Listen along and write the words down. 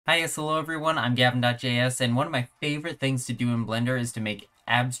Hi, yes, hello everyone, I'm Gavin.js, and one of my favorite things to do in Blender is to make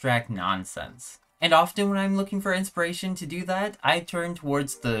abstract nonsense. And often when I'm looking for inspiration to do that, I turn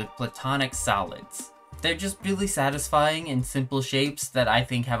towards the Platonic Solids. They're just really satisfying in simple shapes that I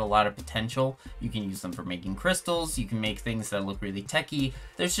think have a lot of potential. You can use them for making crystals, you can make things that look really techy.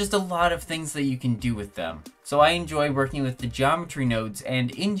 There's just a lot of things that you can do with them. So I enjoy working with the geometry nodes,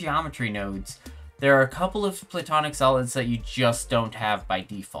 and in geometry nodes, there are a couple of Platonic Solids that you just don't have by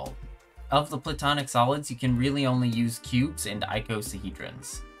default. Of the Platonic Solids, you can really only use cubes and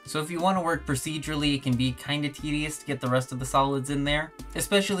icosahedrons. So if you want to work procedurally, it can be kind of tedious to get the rest of the solids in there,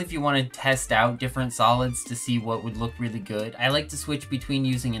 especially if you want to test out different solids to see what would look really good. I like to switch between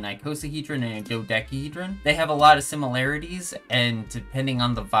using an icosahedron and a dodecahedron. They have a lot of similarities, and depending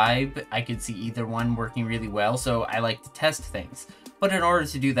on the vibe, I could see either one working really well, so I like to test things. But in order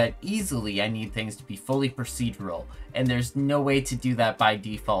to do that easily, I need things to be fully procedural, and there's no way to do that by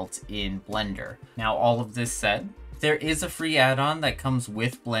default in Blender. Now, all of this said, there is a free add-on that comes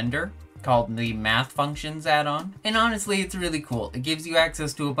with Blender called the Math Functions add-on, and honestly, it's really cool. It gives you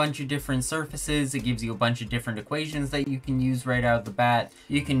access to a bunch of different surfaces, it gives you a bunch of different equations that you can use right out of the bat.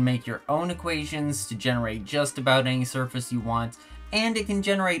 You can make your own equations to generate just about any surface you want, and it can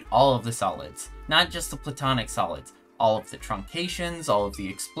generate all of the solids, not just the Platonic solids. All of the truncations, all of the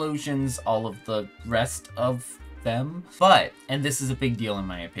explosions, all of the rest of them. But, and this is a big deal in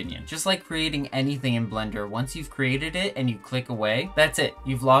my opinion, just like creating anything in Blender, once you've created it and you click away, that's it.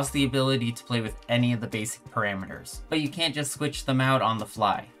 You've lost the ability to play with any of the basic parameters. But you can't just switch them out on the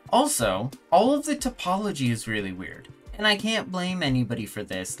fly. Also, all of the topology is really weird. And I can't blame anybody for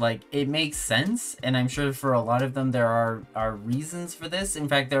this. Like, it makes sense, and I'm sure for a lot of them there are reasons for this. In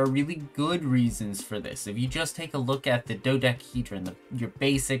fact, there are really good reasons for this. If you just take a look at the dodecahedron, your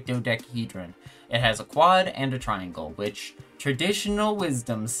basic dodecahedron, it has a quad and a triangle, which traditional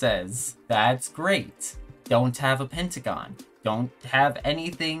wisdom says that's great. Don't have a pentagon. Don't have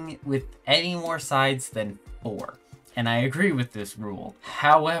anything with any more sides than 4. And I agree with this rule.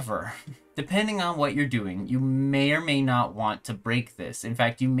 However, depending on what you're doing, you may or may not want to break this. In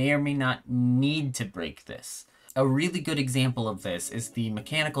fact, you may or may not need to break this. A really good example of this is the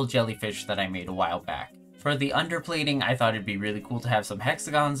mechanical jellyfish that I made a while back. For the underplating, I thought it'd be really cool to have some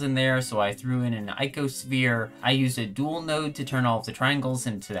hexagons in there, so I threw in an icosphere. I used a dual node to turn all of the triangles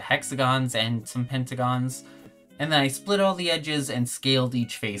into hexagons and some pentagons. And then I split all the edges and scaled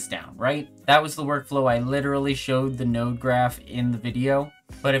each face down, right? That was the workflow. I literally showed the node graph in the video.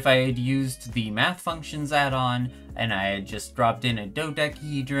 But if I had used the Math Functions add-on, and I had just dropped in a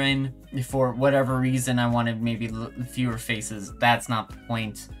dodecahedron, for whatever reason I wanted maybe fewer faces, that's not the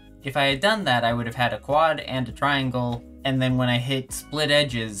point. If I had done that, I would have had a quad and a triangle, and then when I hit split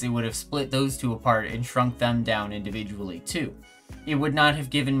edges, it would have split those two apart and shrunk them down individually too. It would not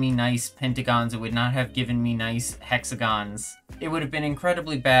have given me nice pentagons, it would not have given me nice hexagons. It would have been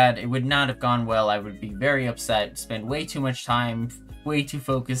incredibly bad, it would not have gone well, I would be very upset, spend way too much time, way too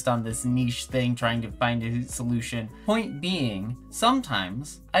focused on this niche thing trying to find a solution. Point being,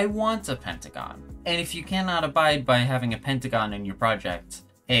 sometimes I want a pentagon. And if you cannot abide by having a pentagon in your project,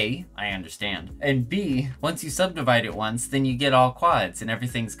 A, I understand. And B, once you subdivide it once, then you get all quads and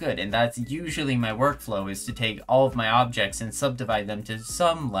everything's good. And that's usually my workflow, is to take all of my objects and subdivide them to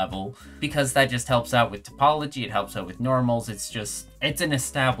some level, because that just helps out with topology, it helps out with normals, it's an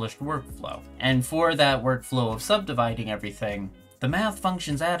established workflow. And for that workflow of subdividing everything, the Math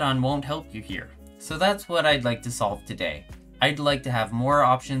Functions add-on won't help you here. So that's what I'd like to solve today. I'd like to have more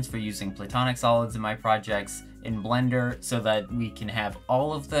options for using Platonic Solids in my projects in Blender so that we can have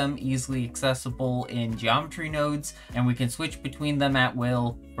all of them easily accessible in geometry nodes, and we can switch between them at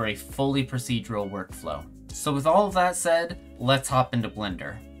will for a fully procedural workflow. So with all of that said, let's hop into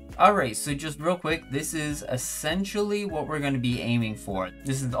Blender. Alright, so just real quick, this is essentially what we're going to be aiming for.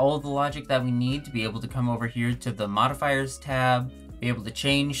 This is all of the logic that we need to be able to come over here to the modifiers tab, be able to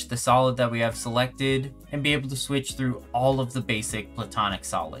change the solid that we have selected, and be able to switch through all of the basic Platonic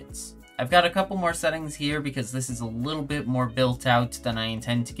solids. I've got a couple more settings here because this is a little bit more built out than I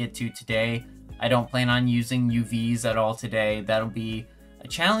intend to get to today. I don't plan on using UVs at all today. That'll be a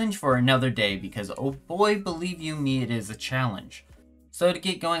challenge for another day because, oh boy, believe you me, it is a challenge. So to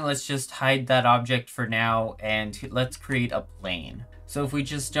get going, let's just hide that object for now and let's create a plane. So if we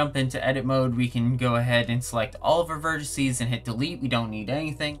just jump into edit mode, we can go ahead and select all of our vertices and hit delete. We don't need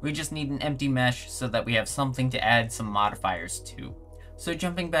anything. We just need an empty mesh so that we have something to add some modifiers to. So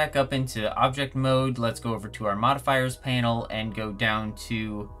jumping back up into object mode, let's go over to our modifiers panel and go down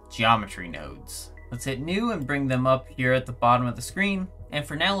to geometry nodes. Let's hit new and bring them up here at the bottom of the screen. And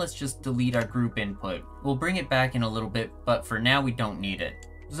for now, let's just delete our group input. We'll bring it back in a little bit, but for now we don't need it.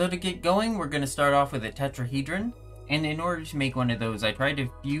 So to get going, we're going to start off with a tetrahedron. And in order to make one of those, I tried a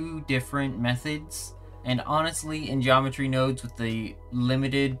few different methods. And honestly, in geometry nodes with the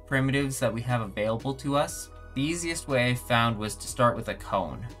limited primitives that we have available to us, the easiest way I found was to start with a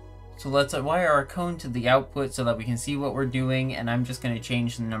cone. So let's wire our cone to the output so that we can see what we're doing, and I'm just going to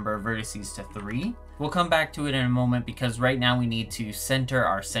change the number of vertices to 3. We'll come back to it in a moment because right now we need to center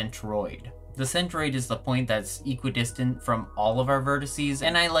our centroid. The centroid is the point that's equidistant from all of our vertices,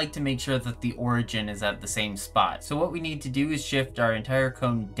 and I like to make sure that the origin is at the same spot. So what we need to do is shift our entire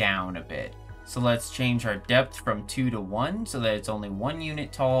cone down a bit. So let's change our depth from 2 to 1 so that it's only 1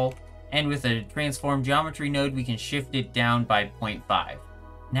 unit tall, and with a transform geometry node we can shift it down by 0.5.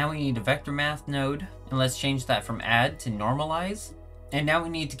 Now we need a vector math node, and let's change that from add to normalize. And now we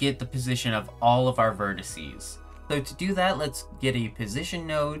need to get the position of all of our vertices. So to do that, let's get a position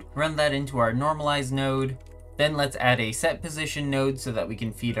node, run that into our normalize node, then let's add a set position node so that we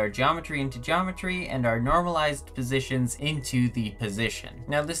can feed our geometry into geometry and our normalized positions into the position.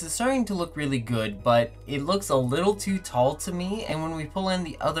 Now this is starting to look really good, but it looks a little too tall to me, and when we pull in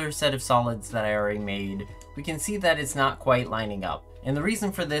the other set of solids that I already made, we can see that it's not quite lining up. And the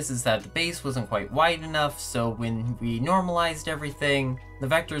reason for this is that the base wasn't quite wide enough, so when we normalized everything, the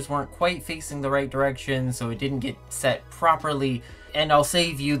vectors weren't quite facing the right direction, so it didn't get set properly. And I'll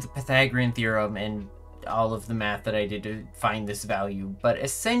save you the Pythagorean theorem and all of the math that I did to find this value. But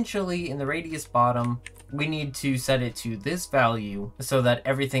essentially, in the radius bottom, we need to set it to this value so that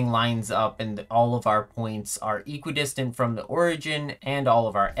everything lines up and all of our points are equidistant from the origin and all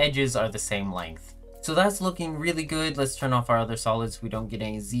of our edges are the same length. So that's looking really good. Let's turn off our other solids so we don't get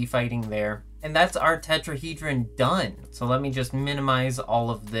any Z fighting there. And that's our tetrahedron done. So let me just minimize all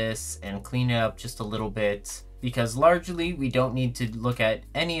of this and clean it up just a little bit, because largely we don't need to look at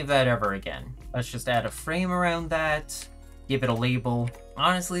any of that ever again. Let's just add a frame around that, give it a label.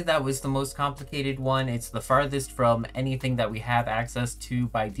 Honestly, that was the most complicated one. It's the farthest from anything that we have access to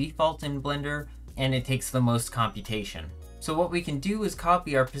by default in Blender, and it takes the most computation. So what we can do is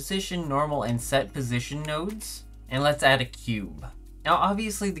copy our position, normal, and set position nodes, and let's add a cube. Now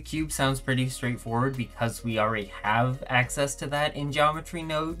obviously the cube sounds pretty straightforward because we already have access to that in geometry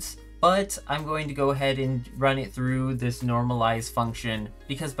nodes, but I'm going to go ahead and run it through this normalize function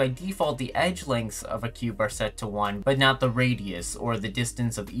because by default the edge lengths of a cube are set to 1, but not the radius or the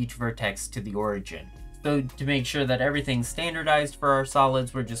distance of each vertex to the origin. So to make sure that everything's standardized for our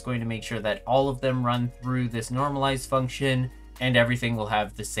solids, we're just going to make sure that all of them run through this normalize function and everything will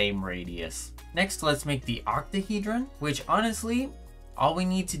have the same radius. Next, let's make the octahedron, which honestly, all we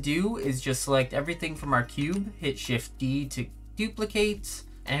need to do is just select everything from our cube, hit Shift D to duplicate,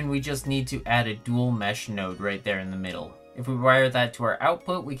 and we just need to add a dual mesh node right there in the middle. If we wire that to our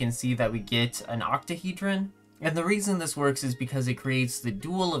output, we can see that we get an octahedron. And the reason this works is because it creates the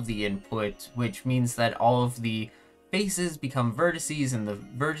dual of the input, which means that all of the faces become vertices and the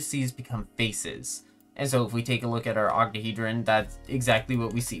vertices become faces. And so if we take a look at our octahedron, that's exactly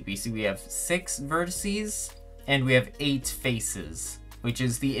what we see. We have 6 vertices and we have 8 faces, which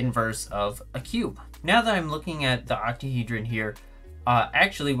is the inverse of a cube. Now that I'm looking at the octahedron here,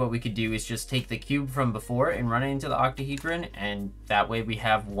 actually what we could do is just take the cube from before and run it into the octahedron, and that way we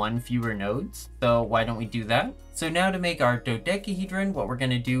have 1 fewer nodes. So why don't we do that? So now to make our dodecahedron, what we're going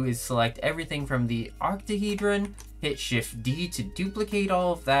to do is select everything from the octahedron, hit Shift D to duplicate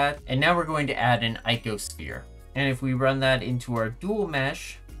all of that, and now we're going to add an icosphere. And if we run that into our dual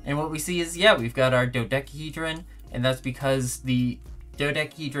mesh, and what we see is, yeah, we've got our dodecahedron, and that's because the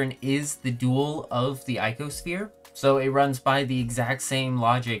dodecahedron is the dual of the icosphere. So it runs by the exact same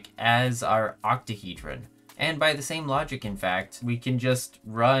logic as our octahedron. And by the same logic, in fact, we can just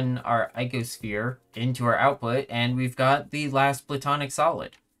run our icosphere into our output and we've got the last Platonic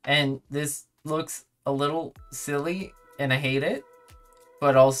solid. And this looks a little silly and I hate it,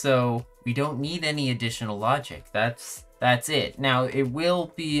 but also we don't need any additional logic. That's it. Now it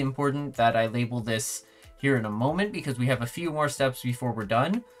will be important that I label this here in a moment because we have a few more steps before we're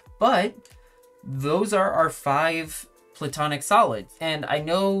done, but those are our 5 Platonic solids. And I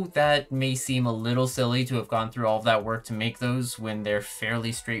know that may seem a little silly to have gone through all of that work to make those when they're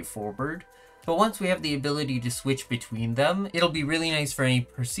fairly straightforward. But once we have the ability to switch between them, it'll be really nice for any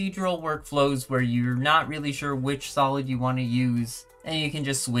procedural workflows where you're not really sure which solid you want to use, and you can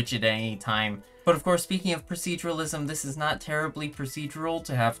just switch it at any time. But of course, speaking of proceduralism, this is not terribly procedural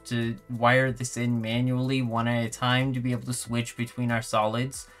to have to wire this in manually one at a time to be able to switch between our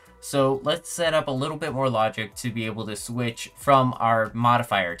solids. So let's set up a little bit more logic to be able to switch from our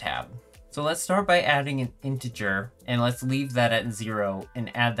modifier tab. So let's start by adding an integer, and let's leave that at 0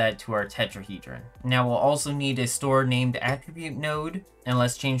 and add that to our tetrahedron. Now we'll also need a store named attribute node, and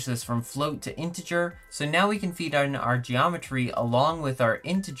let's change this from float to integer. So now we can feed in our geometry along with our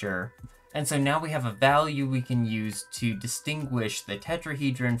integer, and so now we have a value we can use to distinguish the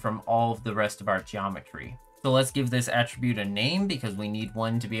tetrahedron from all of the rest of our geometry. So let's give this attribute a name because we need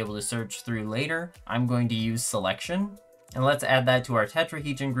one to be able to search through later. I'm going to use selection. And let's add that to our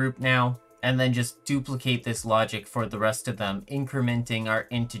tetrahedron group now, and then just duplicate this logic for the rest of them, incrementing our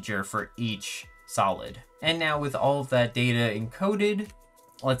integer for each solid. And now with all of that data encoded,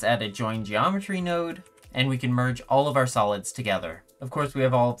 let's add a join geometry node, and we can merge all of our solids together. Of course, we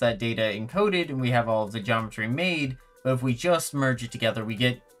have all of that data encoded and we have all of the geometry made, but if we just merge it together, we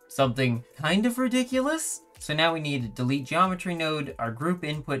get something kind of ridiculous. So now we need a delete geometry node, our group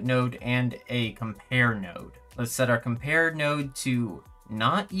input node, and a compare node. Let's set our compare node to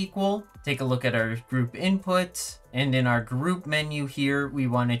not equal. Take a look at our group input, and in our group menu here, we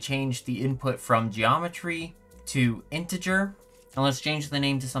want to change the input from geometry to integer. And let's change the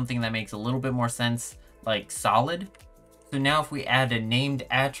name to something that makes a little bit more sense, like solid. So now if we add a named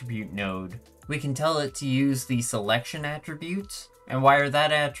attribute node, we can tell it to use the selection attribute and wire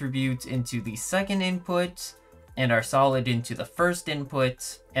that attribute into the second input, and our solid into the first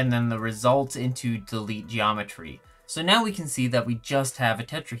input, and then the result into delete geometry. So now we can see that we just have a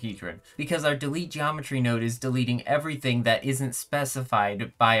tetrahedron, because our delete geometry node is deleting everything that isn't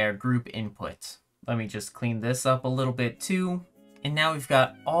specified by our group input. Let me just clean this up a little bit too. And now we've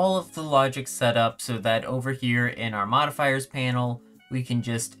got all of the logic set up so that over here in our modifiers panel, we can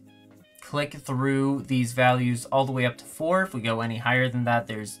just click through these values all the way up to 4. If we go any higher than that,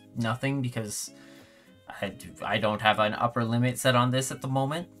 there's nothing because I don't have an upper limit set on this at the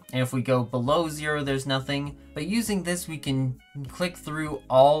moment. And if we go below 0, there's nothing. But using this, we can click through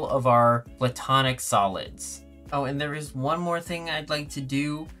all of our Platonic solids. Oh, and there is one more thing I'd like to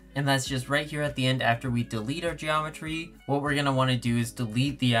do, and that's just right here at the end after we delete our geometry. What we're going to want to do is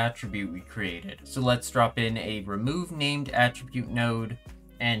delete the attribute we created. So let's drop in a remove named attribute node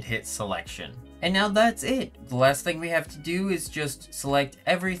and hit selection. And now that's it. The last thing we have to do is just select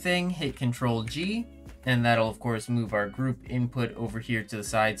everything, hit Control G, and that'll of course move our group input over here to the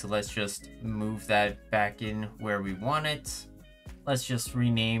side. So let's just move that back in where we want it. Let's just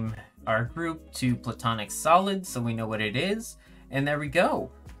rename our group to Platonic Solids so we know what it is. And there we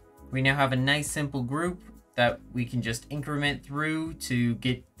go. We now have a nice simple group that we can just increment through to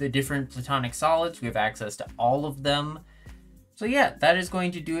get the different Platonic solids. We have access to all of them. So yeah, that is going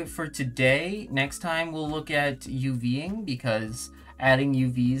to do it for today. Next time we'll look at UVing, because adding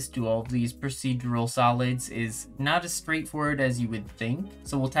UVs to all of these procedural solids is not as straightforward as you would think.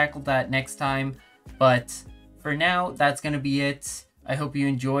 So we'll tackle that next time. But for now, that's going to be it. I hope you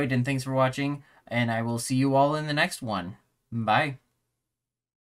enjoyed, and thanks for watching, and I will see you all in the next one. Bye.